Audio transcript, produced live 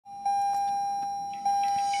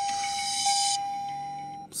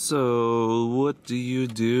So, what do you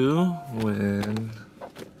do when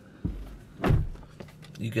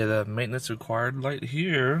you get a maintenance required light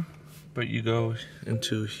here, but you go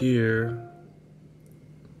into here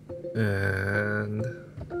and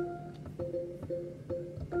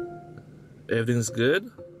everything's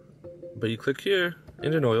good, but you click here,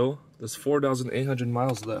 engine oil, there's 4,800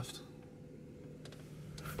 miles left.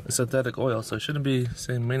 It's synthetic oil, so it shouldn't be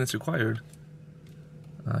saying maintenance required.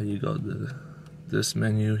 You go to this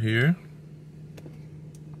menu here.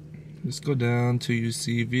 Just go down till you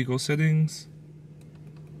see vehicle settings,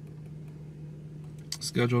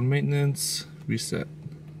 scheduled maintenance, reset.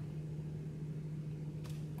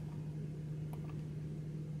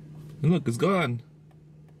 And look, it's gone.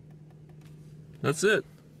 That's it.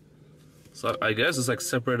 So I guess it's like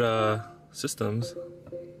separate systems.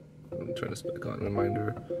 Let me turn this back on,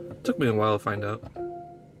 reminder. It took me a while to find out,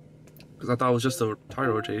 because I thought it was just a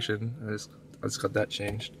tire rotation. I just got that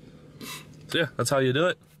changed. So yeah, that's how you do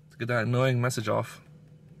it, to get that annoying message off.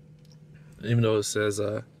 Even though it says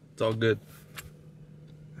it's all good.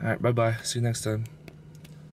 Alright, bye bye. See you next time.